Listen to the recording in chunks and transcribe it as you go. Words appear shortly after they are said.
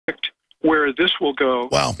where this will go.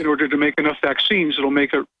 Wow. In order to make enough vaccines, it'll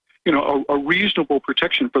make a reasonable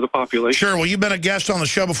protection for the population. Sure. Well, you've been a guest on the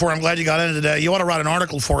show before. I'm glad you got in today. You ought to write an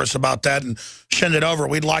article for us about that and send it over.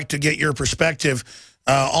 We'd like to get your perspective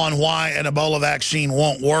on why an Ebola vaccine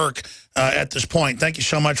won't work at this point. Thank you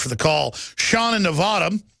so much for the call. Sean in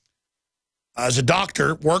Nevada is a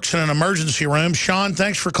doctor, works in an emergency room. Sean,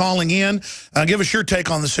 thanks for calling in. Give us your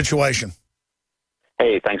take on the situation.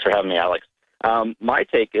 Hey, thanks for having me, Alex. My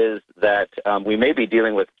take is that we may be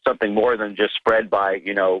dealing with something more than just spread by,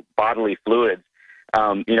 bodily fluids.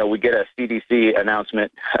 We get a CDC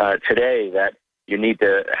announcement today that you need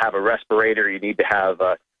to have a respirator, you need to have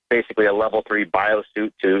basically a level 3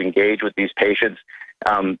 biosuit to engage with these patients.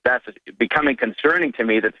 That's becoming concerning to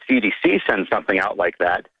me that the CDC sends something out like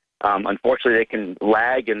that. Unfortunately, they can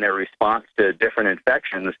lag in their response to different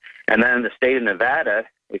infections. And then in the state of Nevada,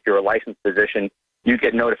 if you're a licensed physician, you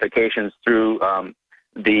get notifications through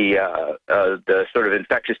the sort of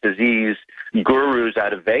infectious disease gurus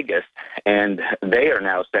out of Vegas, and they are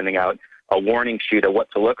now sending out a warning sheet of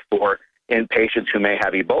what to look for in patients who may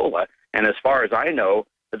have Ebola. And as far as I know,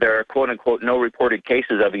 there are quote-unquote no reported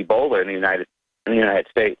cases of Ebola in the United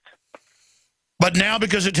States. But now,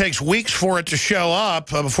 because it takes weeks for it to show up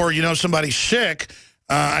before you know somebody's sick,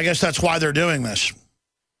 I guess that's why they're doing this.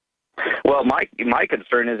 Well, my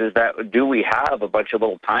concern is that do we have a bunch of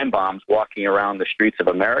little time bombs walking around the streets of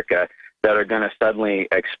America that are going to suddenly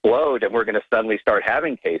explode, and we're going to suddenly start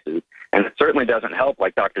having cases? And it certainly doesn't help,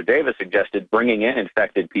 like Dr. Davis suggested, bringing in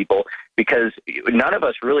infected people, because none of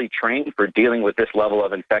us really train for dealing with this level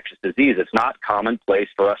of infectious disease. It's not commonplace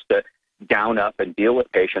for us to down up and deal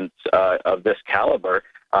with patients of this caliber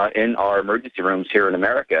in our emergency rooms here in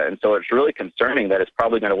America. And so it's really concerning that it's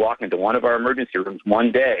probably going to walk into one of our emergency rooms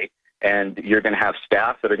one day, and you're going to have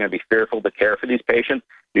staff that are going to be fearful to care for these patients.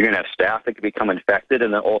 You're going to have staff that could become infected,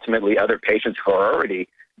 and then ultimately other patients who are already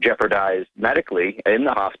jeopardized medically in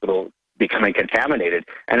the hospital becoming contaminated,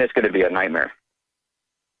 and it's going to be a nightmare.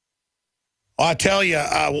 I tell you,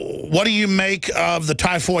 what do you make of the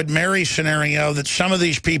Typhoid Mary scenario, that some of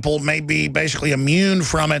these people may be basically immune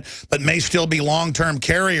from it, but may still be long-term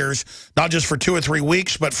carriers, not just for 2 or 3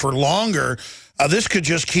 weeks, but for longer? This could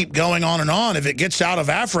just keep going on and on. If it gets out of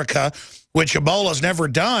Africa, which Ebola's never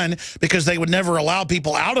done, because they would never allow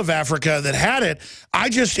people out of Africa that had it,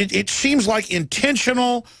 it seems like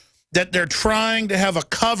intentional that they're trying to have a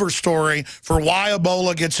cover story for why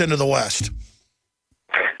Ebola gets into the West.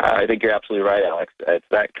 I think you're absolutely right, Alex. It's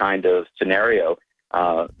that kind of scenario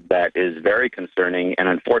that is very concerning, and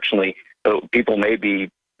unfortunately, people may be,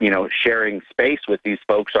 sharing space with these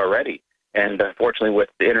folks already. And unfortunately, with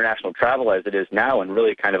the international travel as it is now, and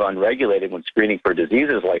really kind of unregulated when screening for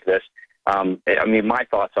diseases like this, my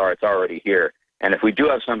thoughts are it's already here. And if we do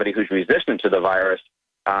have somebody who's resistant to the virus,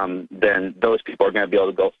 then those people are going to be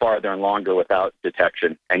able to go farther and longer without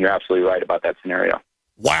detection. And you're absolutely right about that scenario.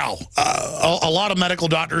 Wow. A lot of medical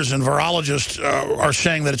doctors and virologists are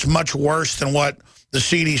saying that it's much worse than what the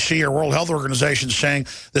CDC or World Health Organization is saying.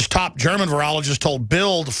 This top German virologist told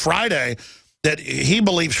Bild Friday that he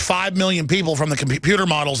believes 5 million people from the computer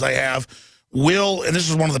models they have will, and this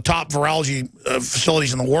is one of the top virology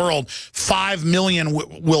facilities in the world, 5 million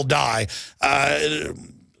will die. I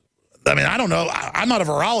don't know. I'm not a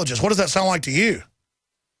virologist. What does that sound like to you?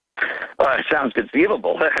 It sounds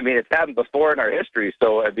conceivable. It's happened before in our history.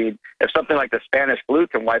 So, if something like the Spanish flu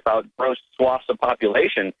can wipe out gross swaths of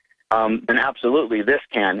population, then absolutely this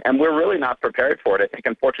can. And we're really not prepared for it. I think,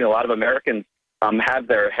 unfortunately, a lot of Americans have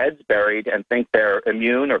their heads buried and think they're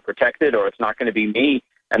immune or protected, or it's not going to be me.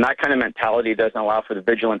 And that kind of mentality doesn't allow for the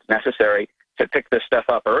vigilance necessary to pick this stuff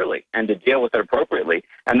up early and to deal with it appropriately.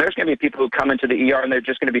 And there's going to be people who come into the ER and they're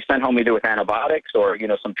just going to be sent home either with antibiotics or,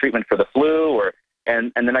 some treatment for the flu,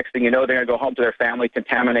 and the next thing you know, they're going to go home to their family,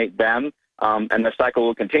 contaminate them, and the cycle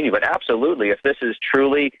will continue. But absolutely, if this is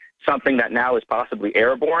truly something that now is possibly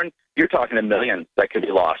airborne, you're talking to millions that could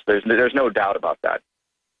be lost. There's no doubt about that.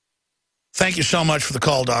 Thank you so much for the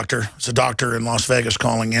call, Doctor. It's a doctor in Las Vegas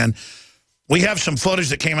calling in. We have some footage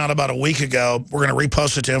that came out about a week ago. We're going to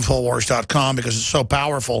repost it to Infowars.com because it's so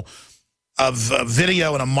powerful, of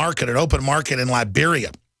video in a market, an open market in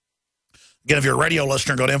Liberia. Again, if you're a radio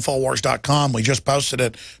listener, go to Infowars.com. We just posted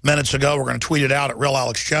it minutes ago. We're going to tweet it out at Real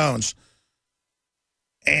Alex Jones.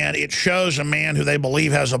 And it shows a man who they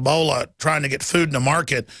believe has Ebola trying to get food in the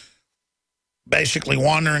market, basically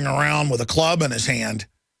wandering around with a club in his hand.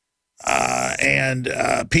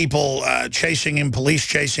 People chasing him, police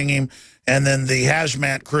chasing him, and then the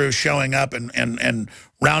hazmat crew showing up and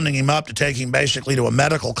rounding him up to take him basically to a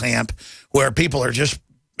medical camp where people are just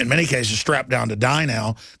in many cases, strapped down to die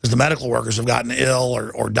now because the medical workers have gotten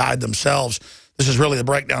ill or died themselves. This is really the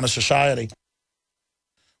breakdown of society.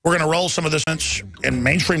 We're going to roll some of this in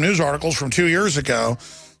mainstream news articles from 2 years ago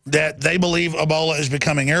that they believe Ebola is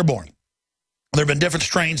becoming airborne. There have been different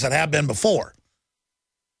strains that have been before.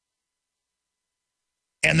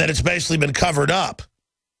 And that it's basically been covered up.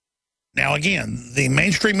 Now, again, the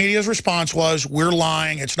mainstream media's response was, we're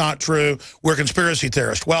lying, it's not true, we're conspiracy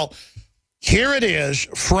theorists. Well, here it is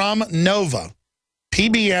from Nova,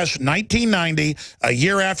 PBS 1990, a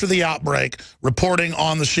year after the outbreak, reporting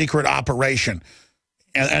on the secret operation.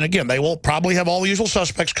 And again, they will probably have all the usual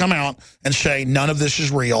suspects come out and say, none of this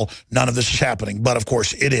is real, none of this is happening. But, of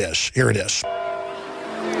course, it is. Here it is.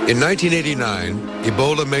 In 1989,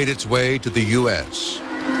 Ebola made its way to the U.S.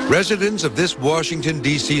 Residents of this Washington,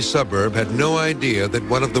 D.C. suburb had no idea that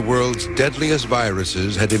one of the world's deadliest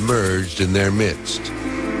viruses had emerged in their midst.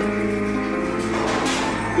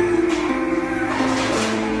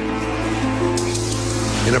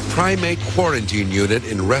 In a primate quarantine unit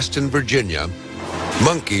in Reston, Virginia,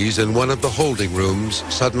 monkeys in one of the holding rooms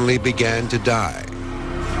suddenly began to die.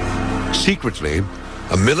 Secretly,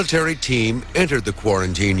 a military team entered the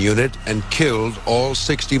quarantine unit and killed all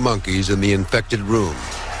 60 monkeys in the infected room.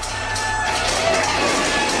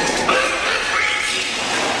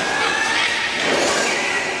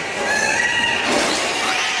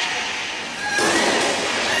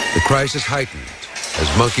 The crisis heightened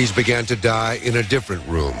as monkeys began to die in a different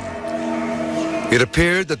room. It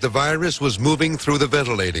appeared that the virus was moving through the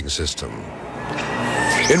ventilating system.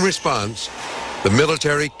 In response, the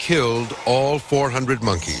military killed all 400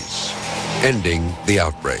 monkeys, ending the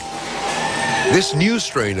outbreak. This new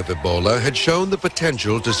strain of Ebola had shown the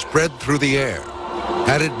potential to spread through the air.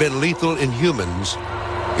 Had it been lethal in humans,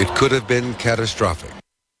 it could have been catastrophic.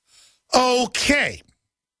 Okay.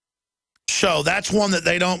 So that's one that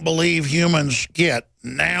they don't believe humans get.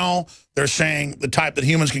 Now they're saying the type that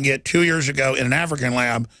humans can get 2 years ago in an African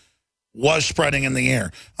lab was spreading in the air.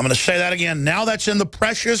 I'm going to say that again. Now that's in the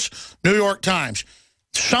precious New York Times.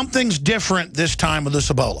 Something's different this time with this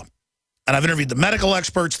Ebola. And I've interviewed the medical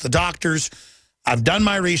experts, the doctors. I've done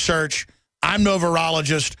my research. I'm no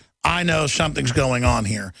virologist. I know something's going on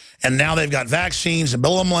here. And now they've got vaccines, and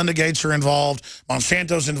Bill and Melinda Gates are involved.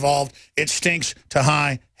 Monsanto's involved. It stinks to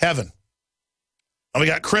high heaven. And we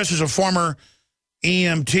got Chris, who's a former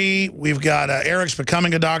EMT. We've got Eric's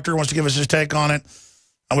becoming a doctor, wants to give us his take on it.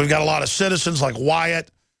 And we've got a lot of citizens like Wyatt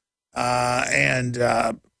and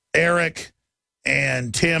Eric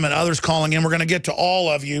and Tim and others calling in. We're going to get to all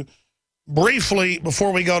of you. Briefly,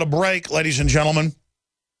 before we go to break, ladies and gentlemen,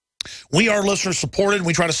 we are listener supported.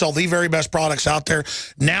 We try to sell the very best products out there.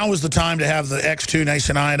 Now is the time to have the X2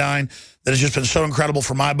 nascent iodine that has just been so incredible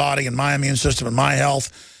for my body and my immune system and my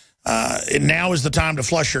health. Now is the time to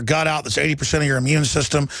flush your gut out. That's 80% of your immune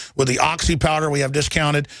system. With the Oxy powder we have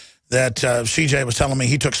discounted that CJ was telling me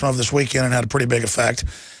he took some of this weekend and had a pretty big effect.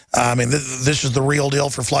 I mean, this is the real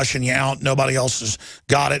deal for flushing you out. Nobody else has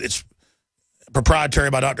got it. It's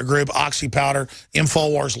proprietary by Dr. Group, Oxy powder,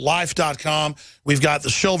 InfoWarsLife.com. We've got the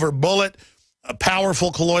Silver Bullet, a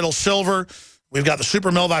powerful colloidal silver. We've got the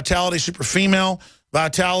Super Male Vitality, Super Female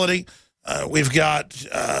Vitality. We've got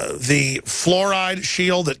the fluoride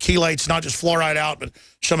shield that chelates not just fluoride out, but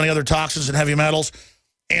so many other toxins and heavy metals.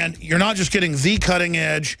 And you're not just getting the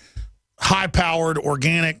cutting-edge, high-powered,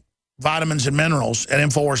 organic vitamins and minerals at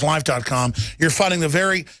InfoWarsLife.com. You're fighting the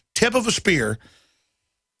very tip of a spear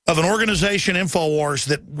of an organization, InfoWars,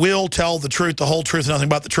 that will tell the truth, the whole truth, and nothing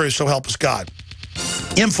but the truth, so help us God.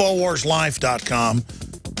 InfoWarsLife.com.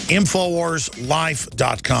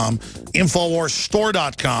 InfoWarsLife.com,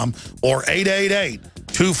 InfoWarsStore.com, or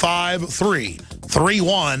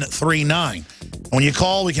 888-253-3139. When you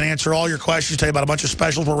call, we can answer all your questions, tell you about a bunch of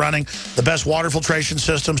specials we're running, the best water filtration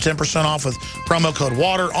systems, 10% off with promo code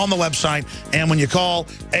WATER on the website. And when you call,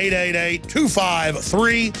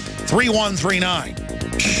 888-253-3139.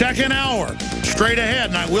 Second hour, straight ahead,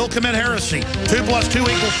 and I will commit heresy. 2 + 2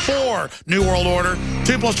 = 4, New World Order.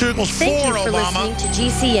 2 + 2 = 4, Thank you for Obama. listening to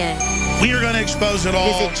GCN. We are going to expose it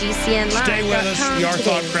all. Visit GCNlive.com. Stay with us. We are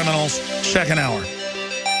Thought Criminals. Second hour.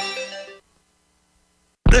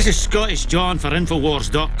 This is Scottish John for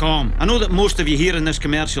Infowars.com. I know that most of you here in this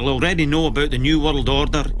commercial already know about the New World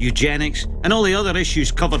Order, eugenics, and all the other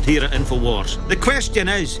issues covered here at Infowars. The question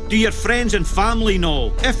is, do your friends and family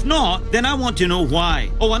know? If not, then I want to know why.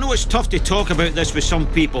 Oh, I know it's tough to talk about this with some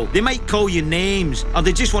people. They might call you names, or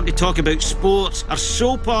they just want to talk about sports or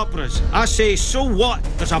soap operas. I say, so what?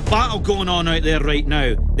 There's a battle going on out there right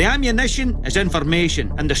now. The ammunition is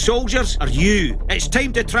information, and the soldiers are you. It's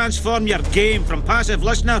time to transform your game from passive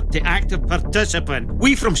listening listener to active participant.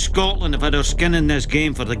 We from Scotland have had our skin in this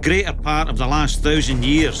game for the greater part of the last 1,000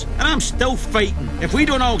 years, and I'm still fighting. If we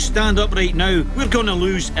don't all stand up right now, we're going to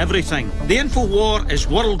lose everything. The InfoWar is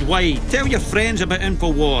worldwide. Tell your friends about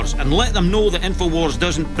InfoWars and let them know that InfoWars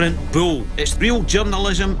doesn't print bull. It's real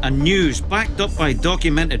journalism and news backed up by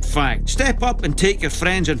documented fact. Step up and take your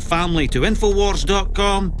friends and family to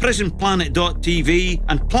InfoWars.com, PrisonPlanet.tv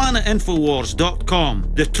and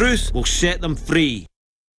PlanetInfoWars.com. The truth will set them free.